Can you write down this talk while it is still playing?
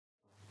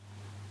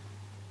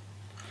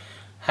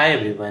Hi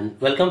everyone,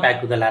 welcome back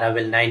to the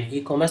Laravel 9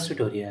 e-commerce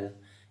tutorial.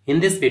 In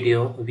this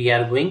video, we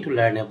are going to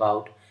learn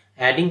about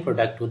adding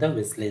product to the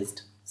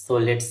wishlist. So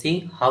let's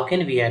see how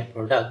can we add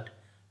product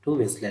to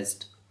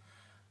wishlist.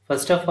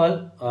 First of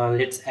all,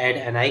 let's add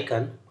an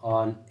icon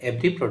on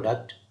every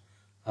product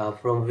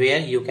from where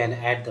you can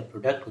add the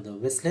product to the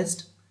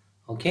wishlist.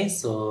 Okay,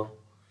 so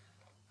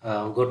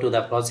go to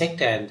the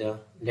project and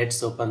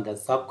let's open the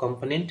sub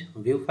component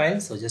view file.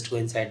 So just go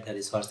inside the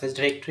resources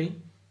directory,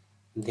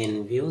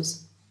 then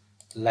views,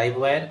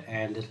 livewire,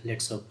 and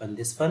let's open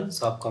this one,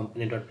 sub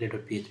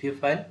component.play.php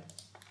file.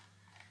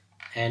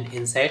 And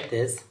inside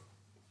this,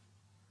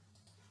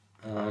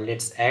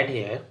 let's add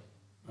here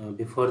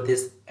before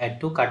this add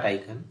to cart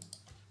icon,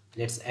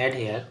 let's add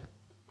here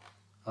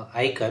an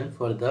icon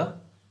for the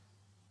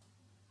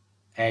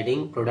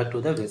adding product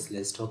to the wish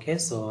list. Okay,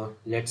 so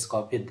let's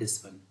copy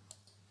this one.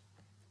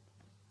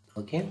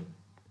 Okay,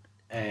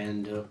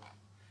 and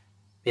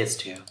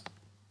paste here.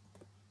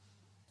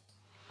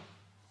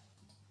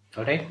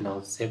 Alright,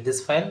 now save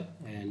this file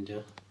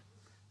and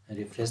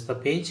refresh the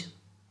page,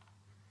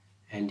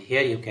 and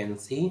here you can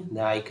see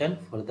the icon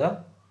for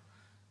the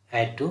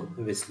add to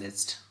wish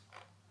list.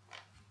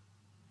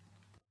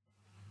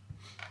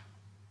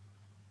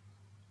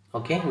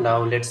 Okay,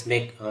 now let's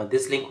make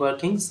this link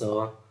working.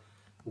 So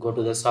go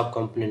to the sub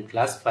component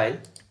class file,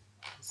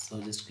 so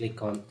just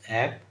click on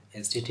app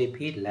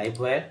http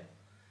livewire,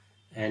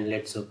 and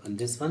let's open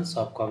this one,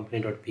 sub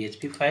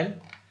component.php file.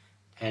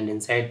 And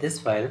inside this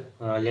file,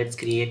 let's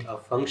create a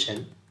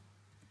function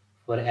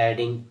for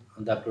adding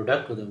the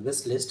product to the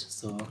wish list.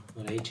 So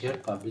right here,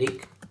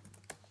 public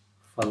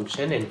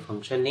function and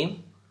function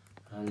name,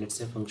 let's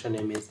say function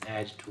name is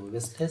add to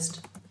wish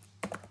list.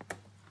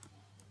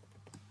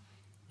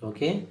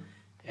 Okay,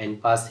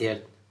 and pass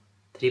here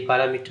three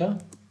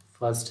parameter.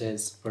 First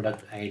is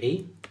product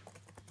id,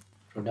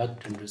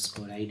 product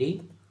underscore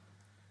id,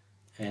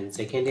 and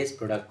second is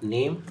product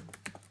name,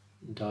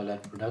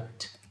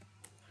 $product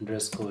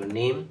underscore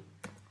name,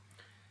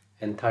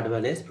 and third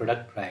one is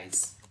product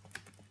price,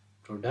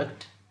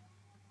 product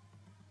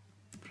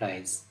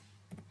price.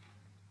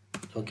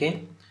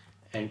 Okay,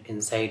 and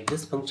inside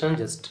this function,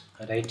 just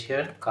write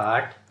here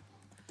cart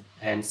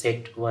and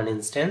set one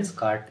instance,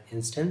 cart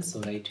instance.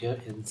 So right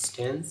here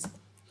instance,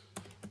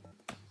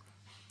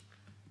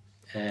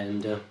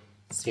 and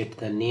set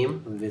the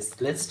name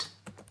wishlist,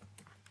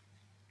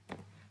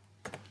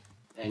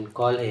 and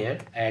call here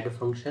add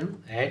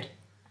function add,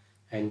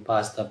 and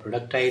pass the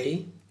product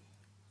id.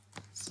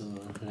 So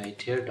right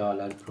here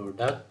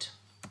 $product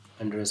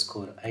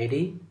underscore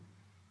id,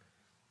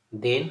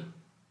 then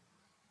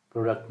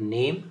product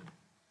name,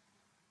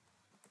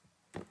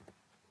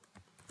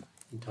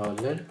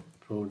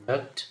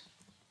 $product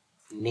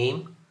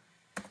name,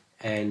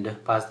 and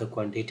pass the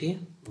quantity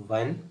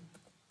 1,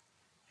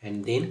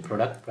 and then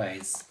product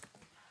price.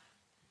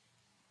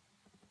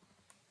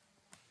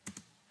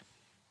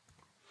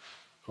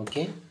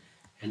 Okay,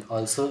 and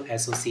also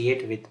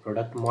associate with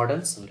product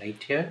model. So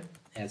right here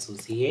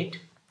associate,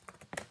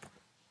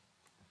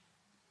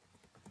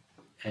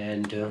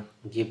 and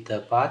give the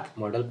path,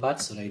 model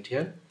path. So right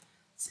here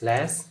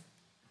slash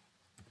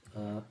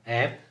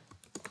app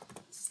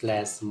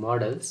slash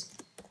models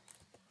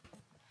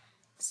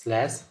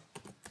slash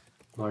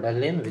model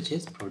name, which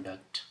is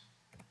product.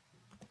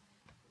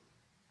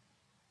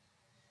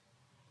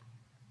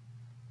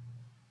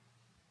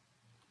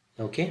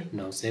 Okay,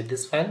 now save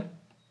this file.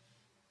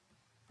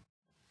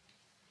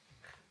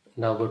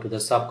 Now go to the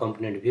sub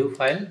component view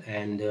file,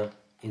 and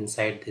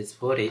inside this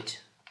for each,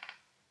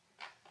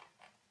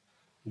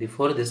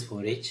 before this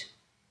for each,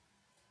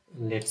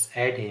 let's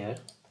add here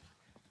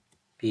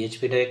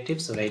PHP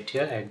directive. So right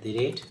here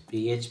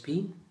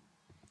 @PHP,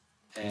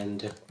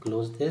 and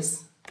close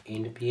this,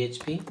 end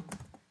PHP,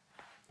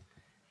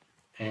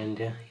 and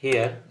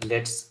here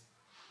let's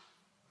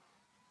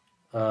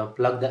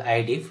plug the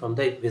ID from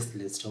the wish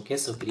list. Okay,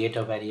 so create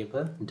a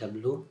variable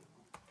w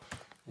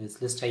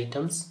wishlist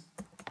items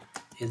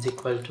is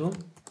equal to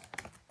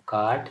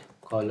cart :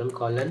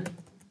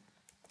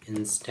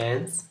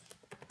 instance,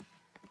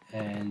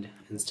 and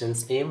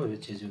instance name,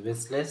 which is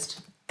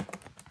wishlist.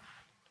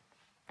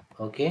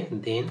 Okay,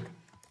 then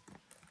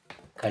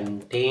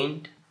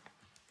contained,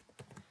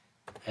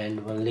 and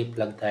only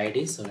plug the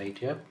ID. So right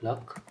here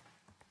plug,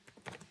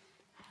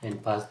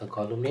 and pass the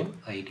column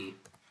name ID.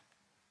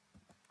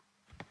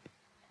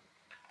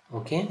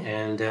 Okay,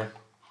 and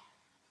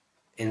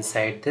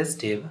inside this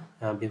div,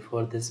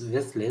 before this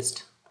wish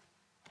list,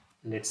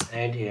 let's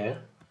add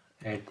here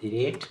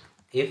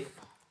 @if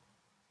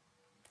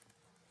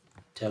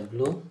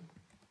w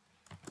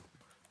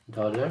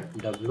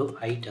 $w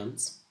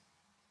items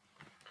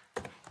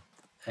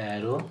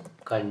arrow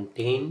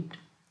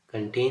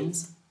contains,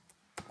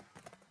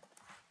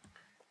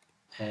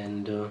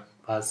 and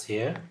pass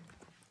here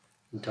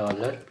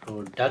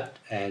 $product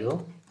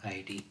arrow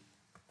id.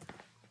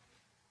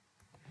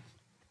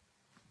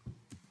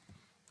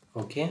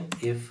 Okay,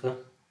 if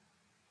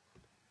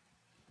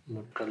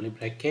not curly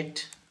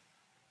bracket,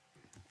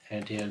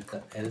 add here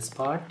the else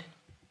part,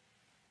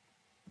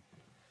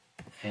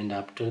 and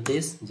after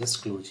this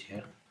just close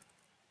here,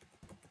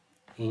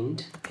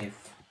 int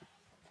if.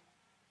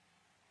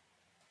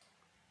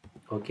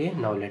 Okay,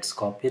 now let's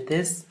copy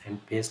this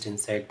and paste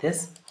inside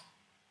this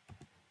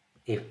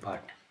if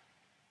part.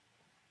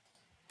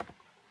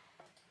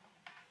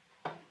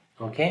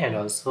 Okay, and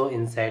also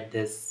inside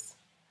this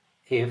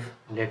if,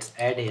 let's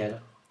add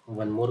here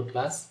one more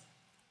class,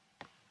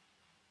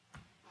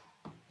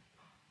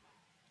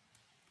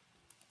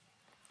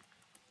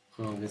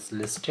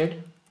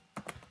 Wishlisted.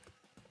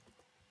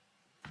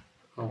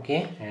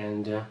 Okay,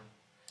 and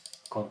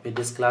copy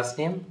this class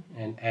name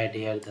and add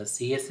here the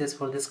CSS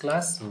for this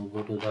class. So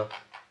go to the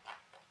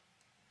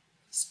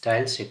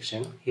style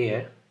section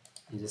here,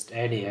 just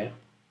add here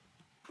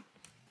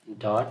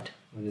dot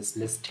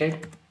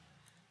Wishlisted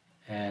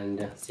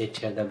and set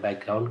here the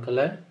background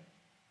color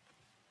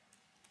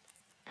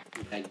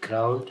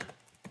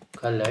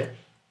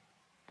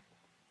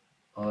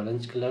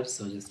orange color.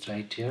 So just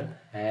write here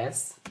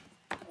as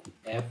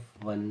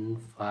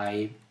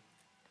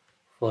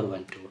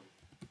F15412.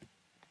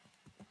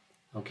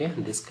 Okay,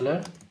 this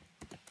color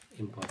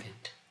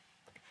important,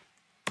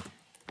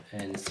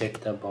 and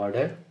set the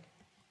border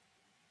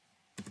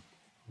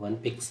 1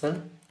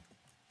 pixel,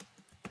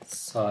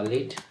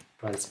 solid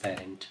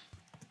transparent,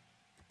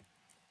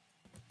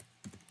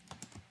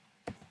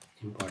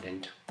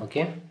 important.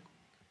 Okay,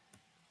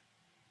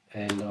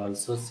 and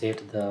also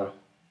set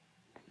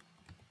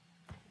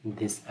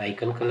this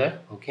icon color.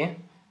 Okay,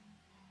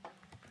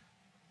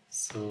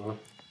 so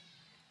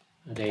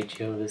write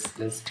here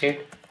Wishlisted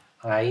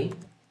I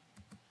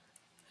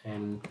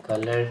and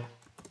color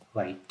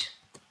white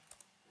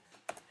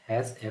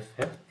as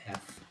FFF.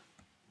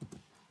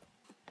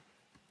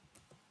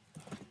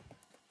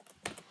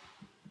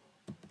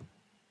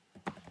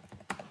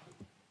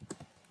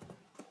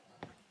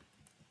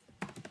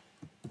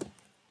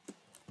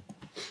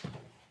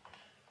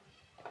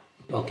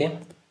 Okay,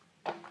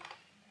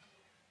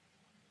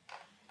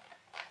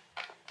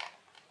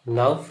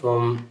 now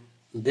from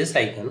this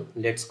icon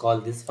let's call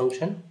this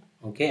function.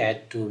 Okay,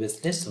 add to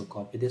wishlist. So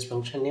copy this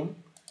function name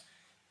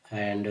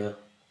and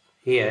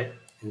here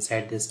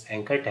inside this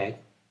anchor tag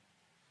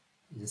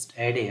just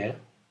add here,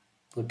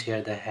 put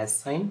here the hash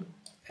sign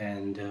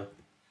and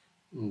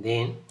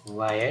then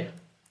wire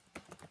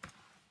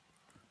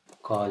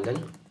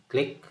colon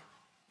click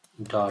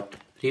dot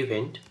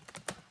prevent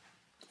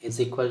is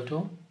equal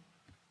to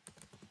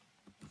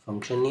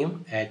function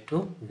name add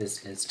to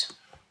wishlist,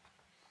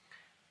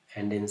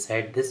 and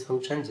inside this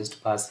function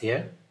just pass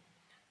here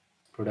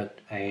product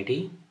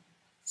ID.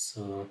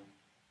 So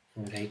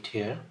right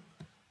here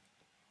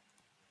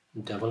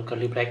double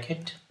curly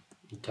bracket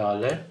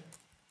dollar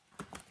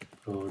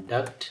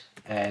product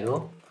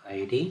arrow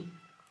ID,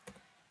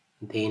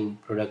 then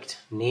product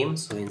name.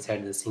 So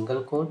inside the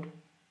single quote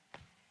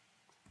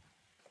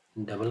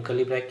double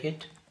curly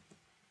bracket,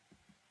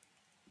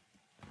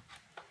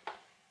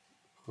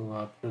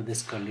 after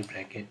this curly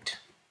bracket.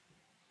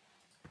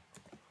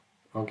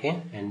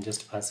 Okay, and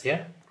just pass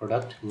here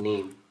product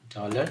name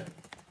dollar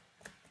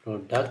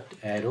product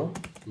arrow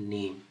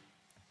name,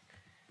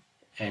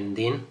 and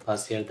then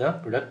pass here the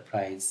product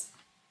price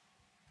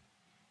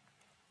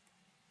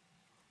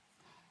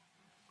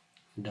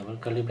double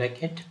curly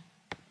bracket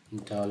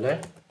dollar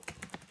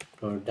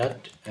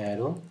product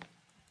arrow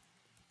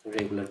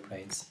regular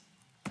price.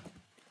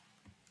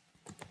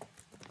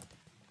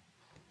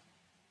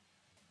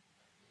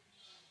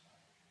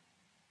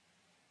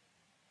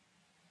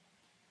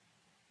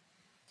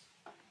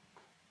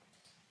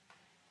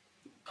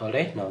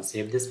 Alright, now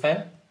save this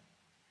file.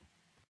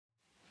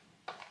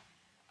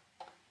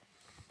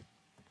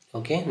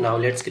 Okay, now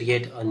let's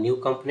create a new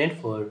component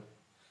for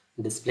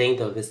displaying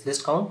the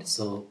wishlist count.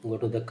 So go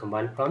to the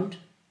command prompt,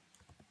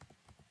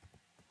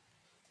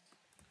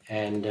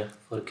 and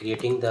for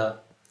creating the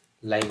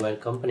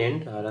livewire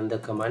component run the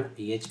command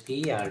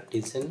php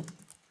artisan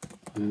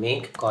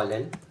make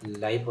colon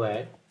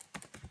livewire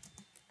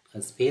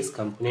a space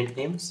component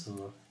name.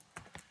 So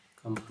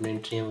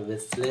component name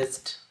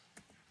wishlist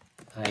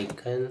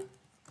icon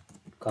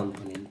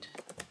component.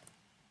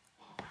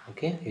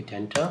 Okay, hit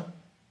enter.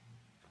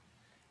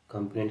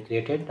 Component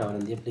created. Now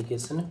in the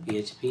application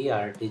php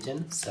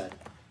artisan serve.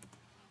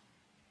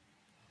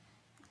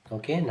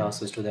 Okay, now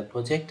switch to the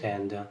project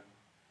and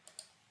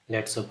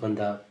let's open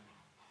the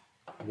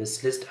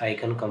wishlist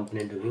icon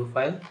component view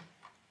file.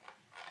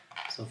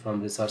 So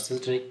from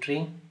resources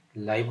directory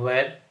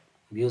livewire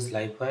views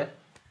livewire,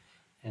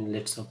 and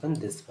let's open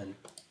this one.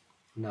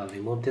 Now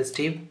remove this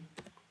div.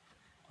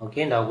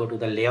 Okay, now go to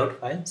the layout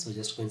file. So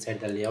just go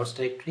inside the layouts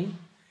directory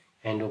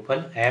and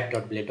open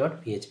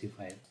app.blade.php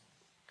file,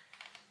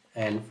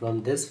 and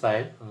from this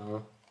file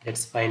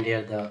let's find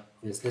here the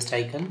wishlist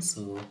icon.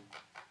 So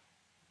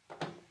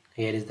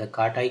here is the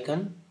cart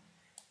icon,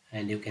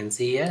 and you can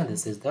see here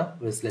this is the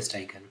wishlist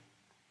icon.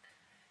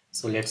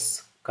 So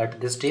let's cut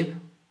this div.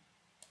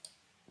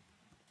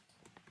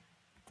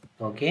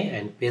 Okay,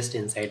 and paste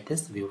inside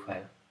this view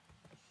file,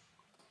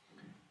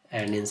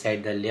 and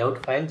inside the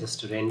layout file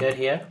just render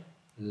here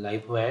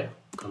livewire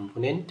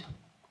component,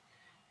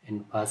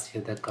 and pass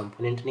here the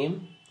component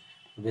name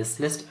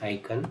wishlist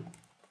icon,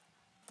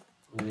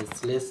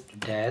 wishlist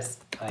dash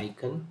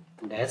icon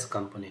dash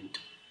component.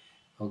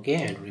 Okay,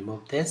 and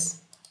remove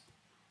this.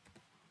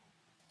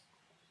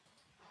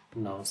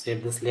 Now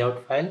save this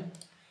layout file,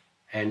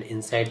 and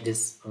inside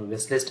this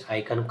wishlist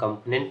icon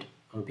component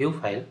view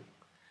file,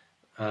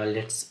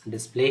 let's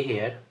display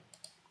here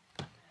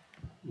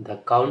the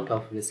count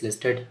of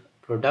wishlisted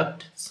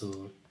product.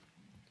 So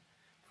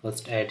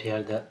first add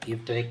here the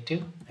if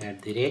directive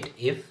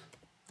 @if,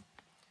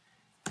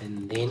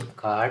 and then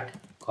cart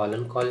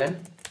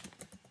colon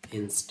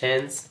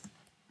instance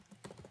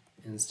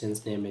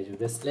name is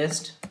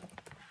wishlist,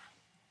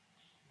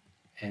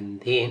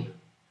 and then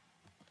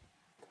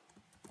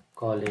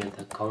call here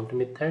the count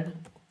method.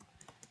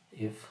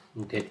 If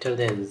greater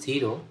than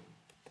 0,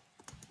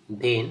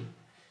 then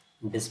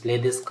display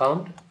this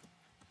count,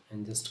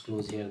 and just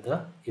close here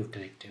the if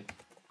directive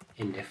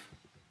indef.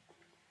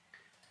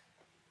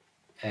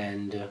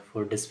 And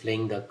for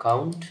displaying the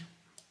count,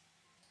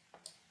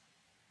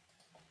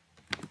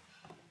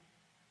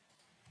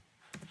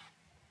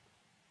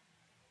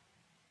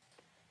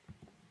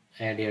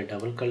 add here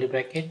double curly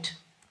bracket,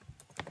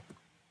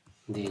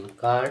 then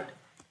cart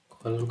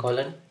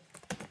colon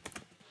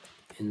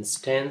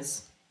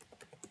instance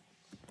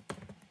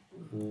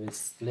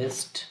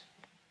wishlist,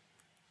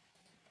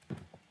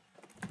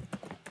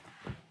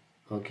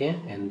 okay,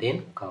 and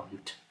then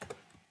count.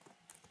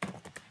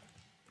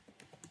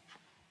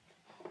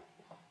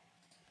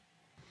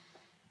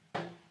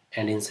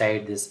 And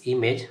inside this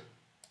image,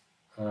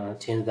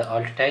 change the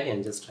alt tag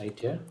and just write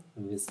here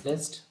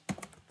wishlist,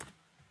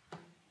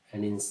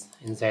 and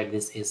inside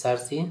this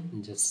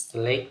src just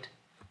select,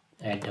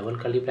 add double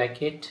curly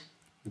bracket,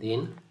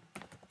 then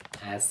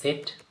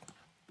asset,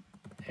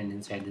 and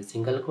inside the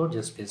single quote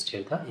just paste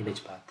here the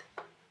image path.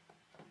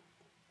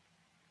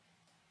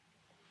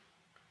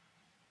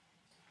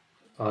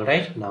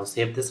 Alright, now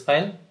save this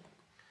file.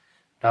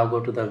 Now go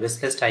to the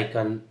wishlist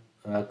icon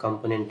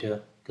component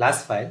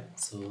class file.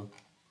 So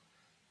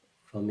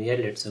from here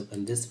let's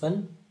open this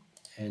one,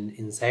 and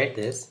inside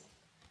this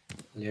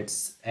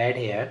let's add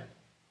here,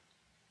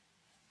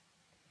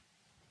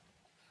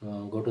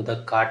 go to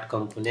the cart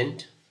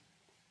component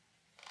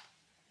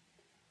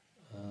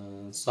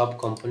shop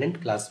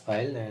component class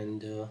file,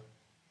 and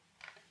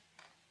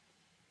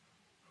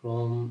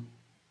from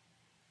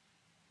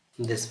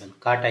this one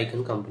cart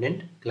icon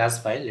component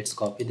class file, let's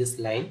copy this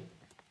line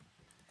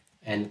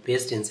and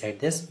paste inside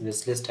this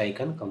wishlist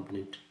icon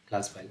component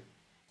class file.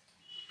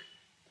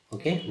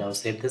 Okay, now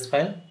save this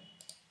file,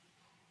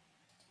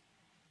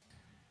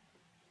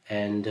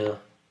 and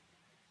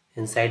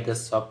inside the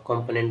shop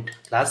component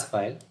class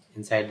file,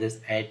 inside this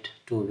add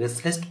to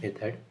wishlist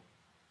method,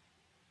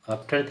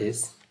 after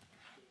this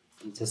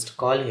just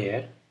call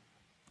here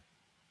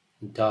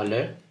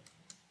dollar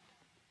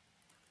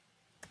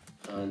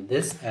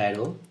this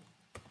arrow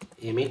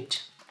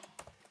emit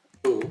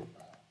to,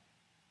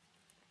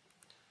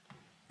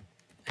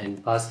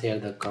 and pass here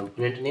the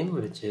component name,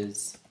 which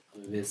is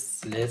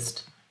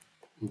wishlist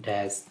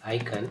dash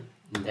icon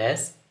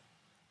dash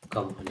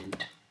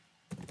component.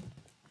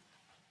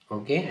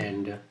 Okay,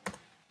 and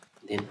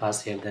then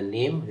pass here the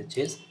name, which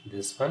is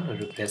this one,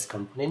 replace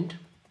component.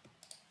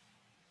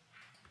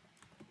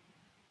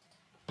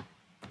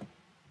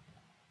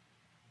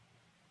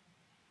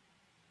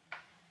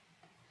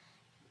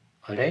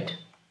 Alright,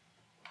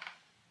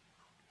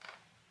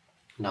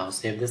 now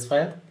save this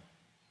file.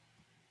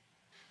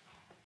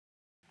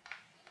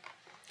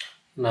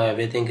 Now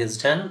everything is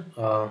done.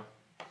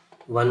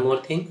 One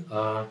more thing,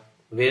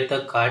 where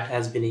the cart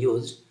has been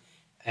used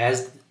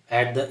as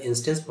add the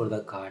instance for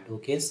the cart.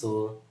 Okay,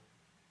 so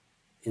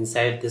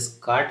inside this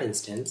cart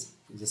instance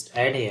just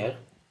add here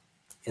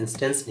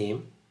instance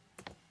name,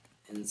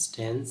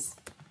 instance,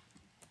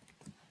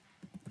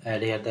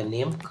 add here the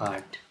name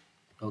cart.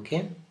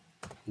 Okay,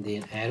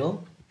 then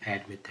arrow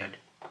add method.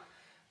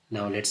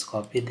 Now let's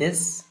copy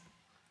this,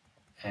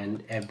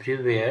 and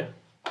everywhere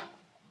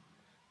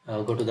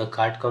go to the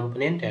cart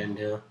component,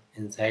 and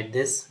inside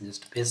this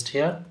just paste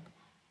here,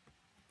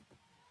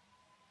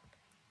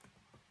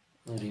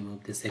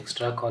 remove this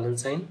extra colon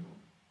sign,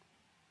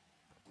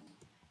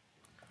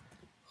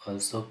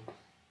 also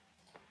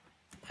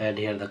add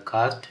here the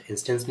cart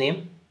instance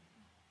name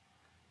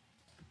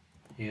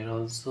here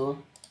also,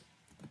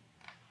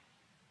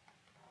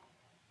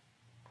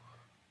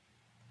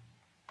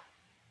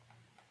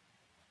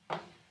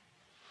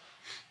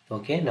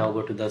 okay. Now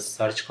go to the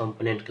search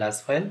component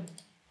class file,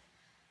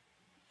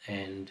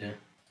 and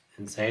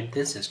inside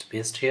this just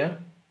paste here,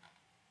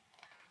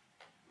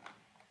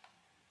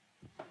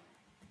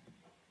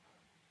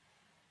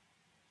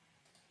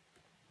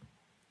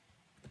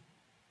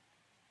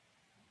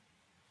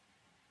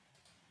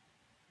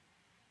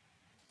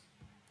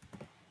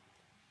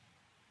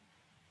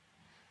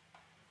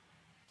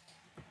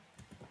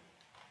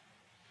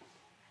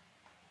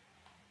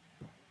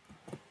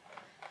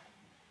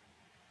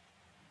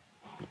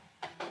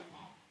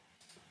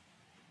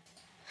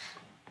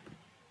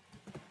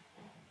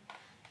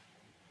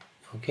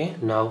 Okay,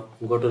 now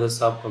go to the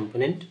sub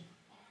component,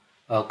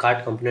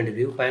 cart component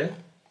view file,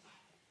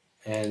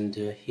 and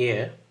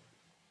here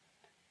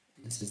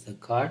this is the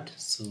cart.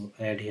 So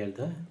add here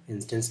the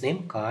instance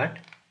name cart,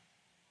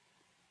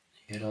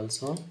 here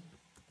also.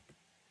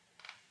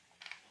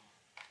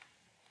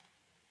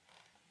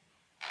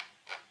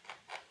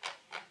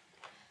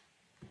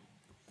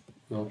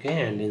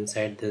 Okay, and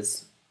inside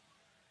this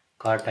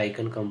cart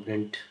icon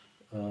component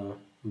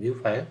view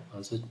file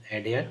also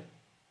add here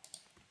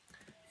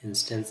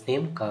instance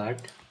name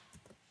cart.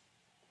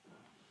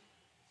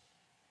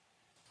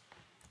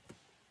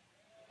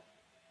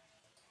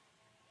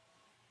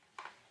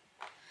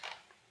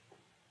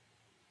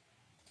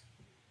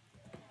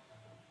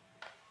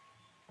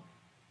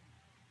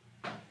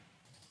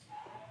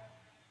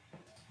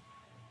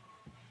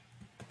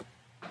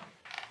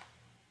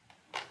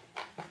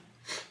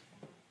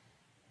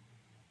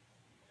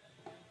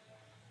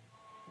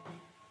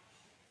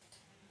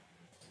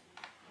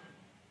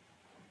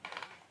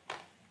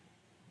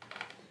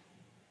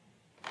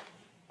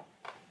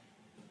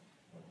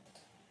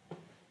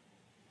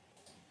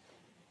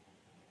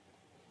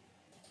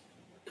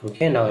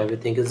 Okay, now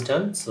everything is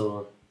done,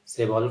 so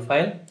save all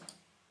file,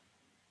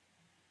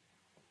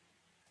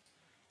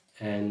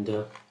 and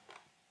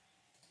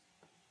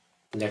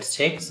let's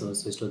check. So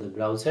switch to the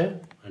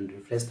browser and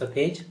refresh the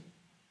page.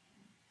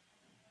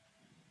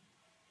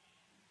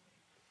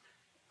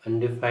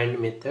 Undefined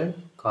method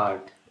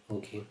cart.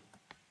 Okay,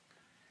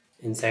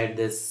 inside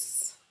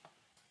this,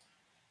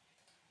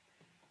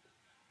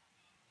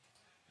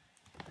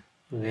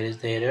 where is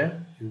the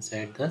error?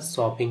 Inside the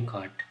shopping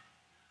cart.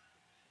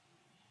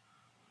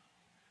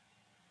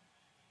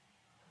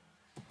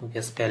 Okay,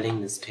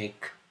 spelling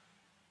mistake.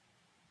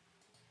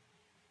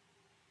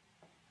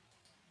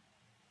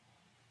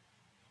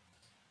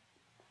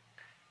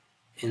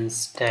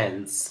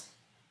 Instance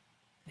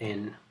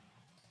in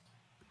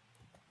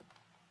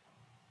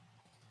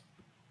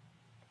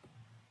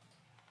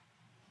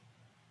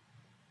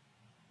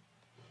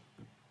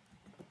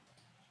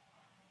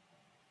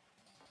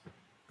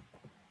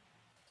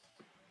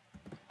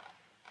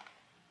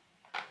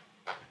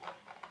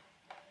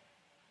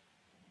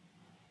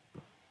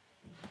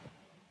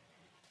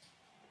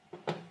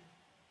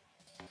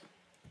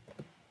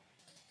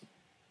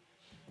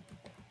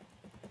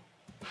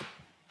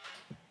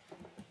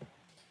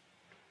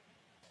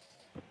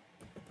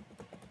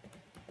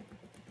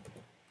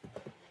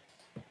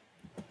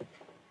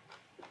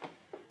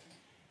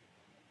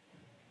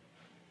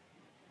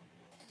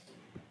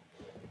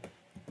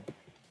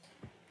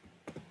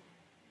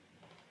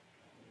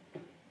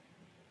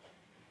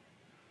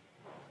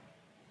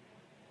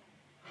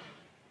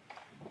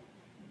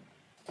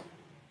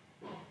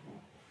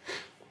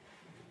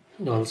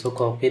also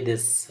copy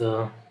this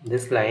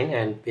line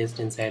and paste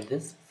inside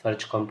this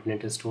search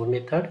component store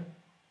method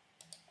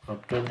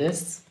after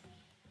this,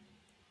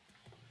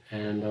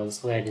 and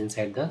also add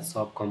inside the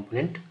shop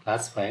component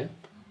class file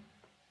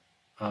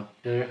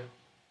after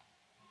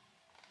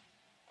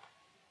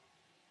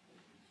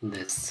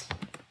this.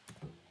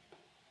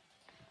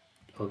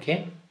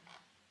 Okay,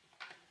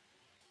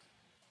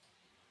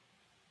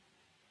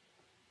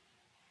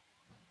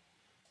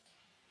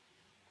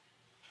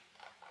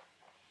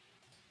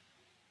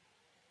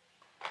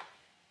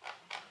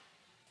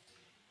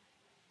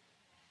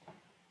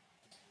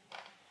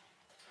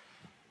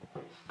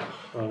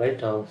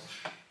 alright, now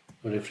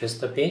refresh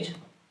the page,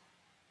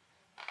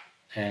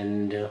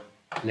 and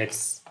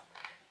let's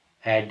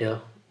add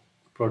a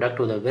product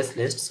to the wish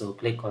list. So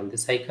click on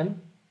this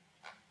icon.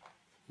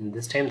 In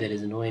this time there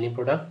is no any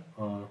product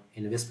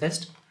in wish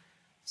list,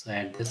 so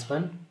add this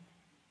one,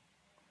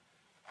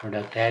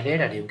 product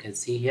added, and you can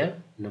see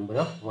here number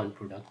of one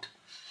product.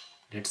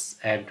 Let's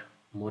add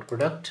more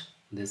product,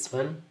 this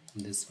one,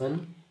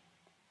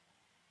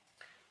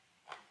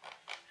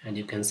 and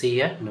you can see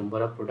here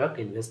number of product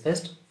in wish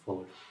list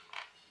 4.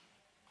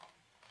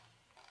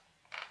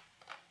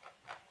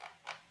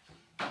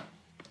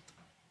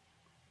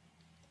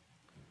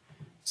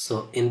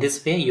 So in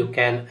this way you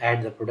can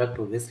add the product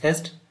to wish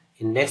list.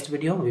 In next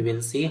video we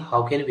will see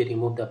how can we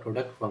remove the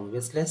product from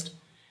wish list.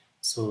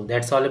 So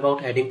that's all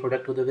about adding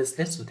product to the wish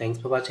list. So thanks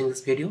for watching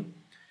this video,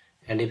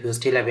 and if you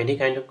still have any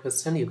kind of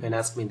question you can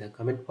ask me in the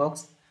comment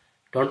box.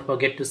 Don't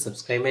forget to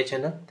subscribe my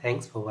channel.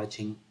 Thanks for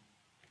watching.